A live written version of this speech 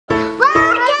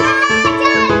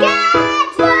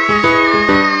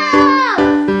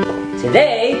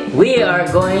are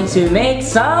going to make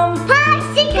some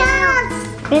Popsicles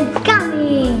with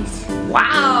gummies.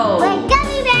 Wow! With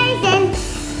gummy bears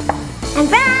and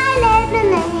brown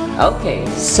lemonade. Okay,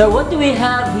 so what do we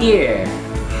have here?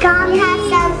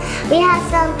 We have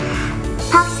some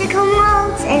popsicle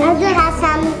molds, and we have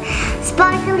some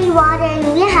sparkly water,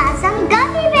 and we have some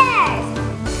gummy bears.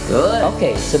 Good.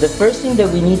 Okay, so the first thing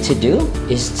that we need to do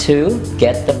is to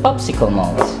get the popsicle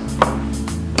molds.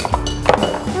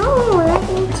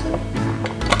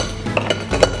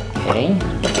 Okay,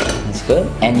 that's good.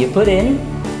 And you put in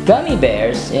gummy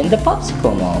bears in the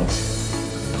popsicle molds.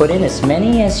 Put in as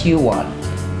many as you want.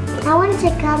 I want to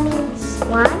gummies.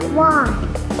 One.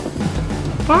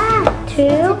 Ah,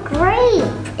 two. Great.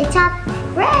 It's a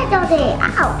red all day.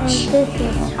 Ouch. And this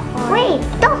is great.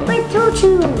 Don't be too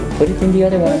chew. Put it in the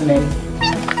other one, man.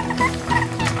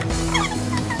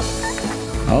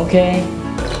 Okay.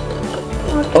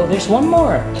 Oh, there's one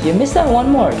more. You missed out one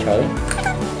more, Charlie.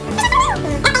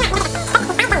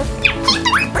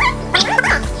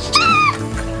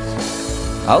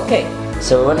 Okay,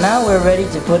 so now we're ready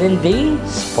to put in the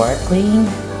sparkling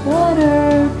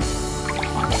water.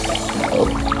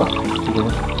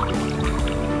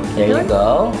 There you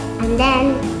go. And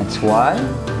then That's one.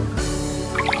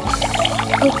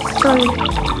 it's one.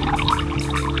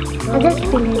 I just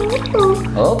finished.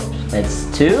 Oh, that's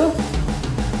two.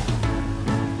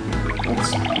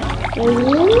 It's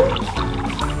three.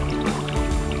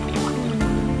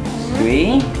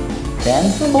 3. Then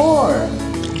 4.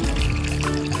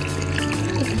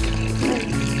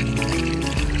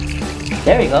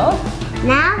 There we go.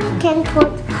 Now we can put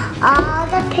all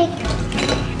the pink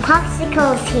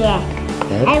popsicles here.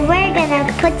 Good. And we're gonna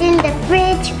put in the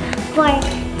fridge for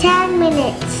 10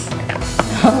 minutes.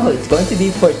 Oh, it's going to be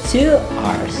for 2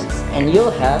 hours. And you'll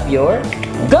have your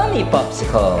gummy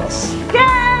popsicles.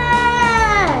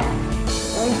 Yeah!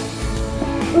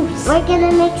 Oops. We're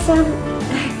gonna make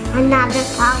another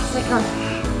popsicle.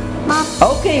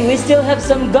 Okay, we still have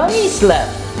some gummies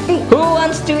left. Who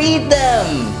wants to eat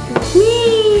them?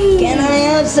 Me! Can I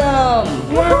have some?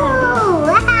 Woohoo!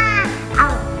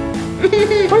 Ow.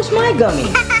 Where's my gummy?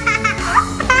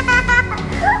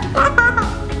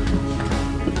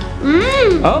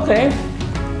 Okay.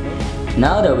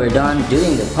 Now that we're done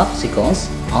doing the popsicles,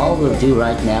 all we'll do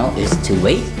right now is to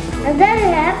wait. And then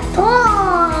we have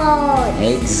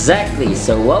toys. Exactly.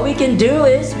 So what we can do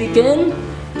is we can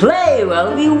play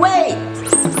while we wait.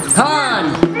 Come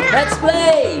on, let's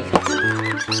play.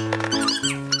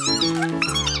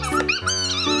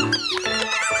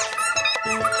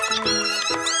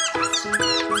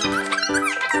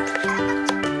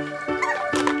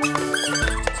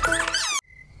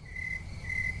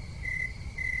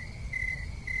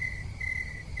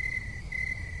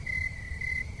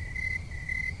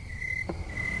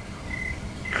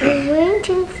 I'm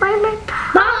waiting for my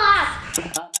boss.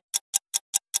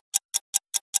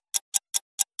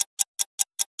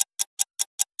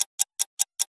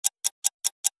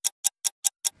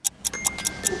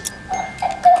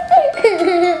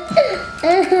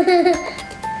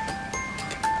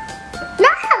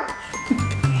 No!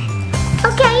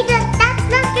 Okay, that's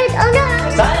not good. Oh no!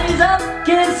 Time is up,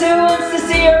 kids. Who wants to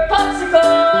see your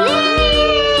popsicle? Me!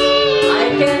 I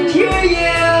can hear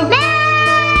you. Me!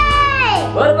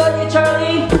 What about you,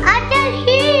 Charlie? I can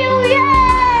hear you,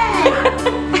 yeah!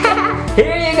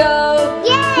 Here you go.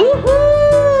 Yay!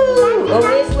 Woohoo! Oh,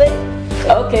 wait.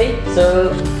 Okay,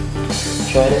 so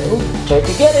try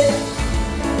to get it.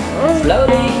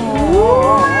 Slowly. Wow!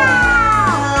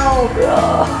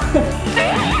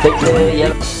 Take the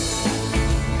yellow.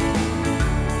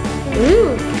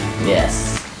 Yes.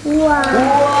 Wow!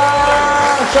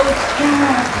 Wow! So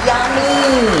yummy.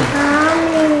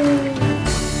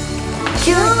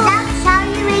 Dude, that's how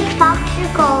you make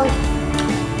popsicles.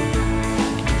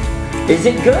 Is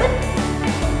it good?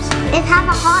 It has a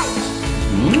heart.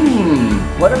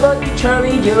 What about you,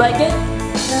 Charlie? Do you like it?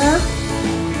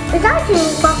 It's actually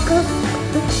popsicle.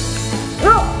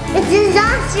 No, it's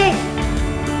disaster.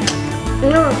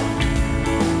 No.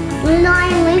 No,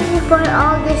 I'm waiting for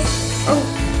all this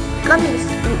gummies.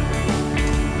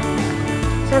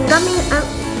 Some gummies.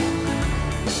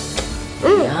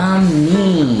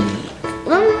 Yummy.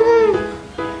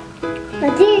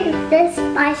 But this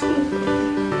spicy.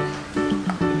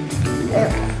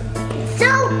 So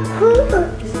cool.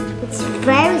 It's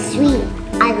very sweet.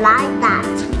 I like that.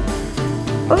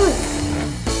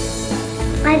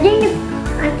 I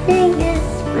think it's.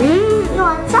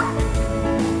 What's up?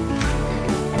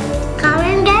 Come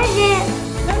and get it.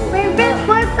 We're big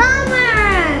for summer.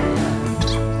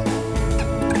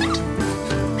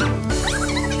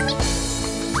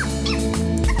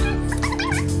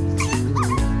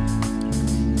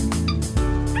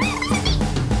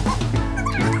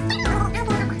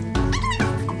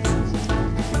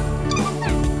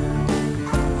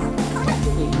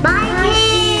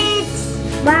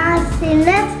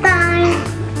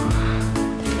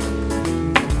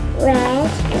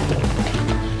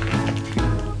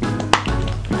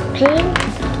 Pink.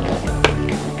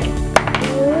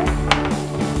 Blue.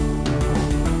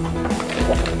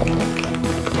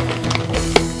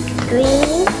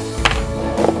 Green.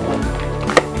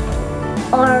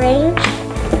 Orange.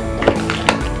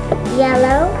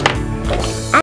 Yellow.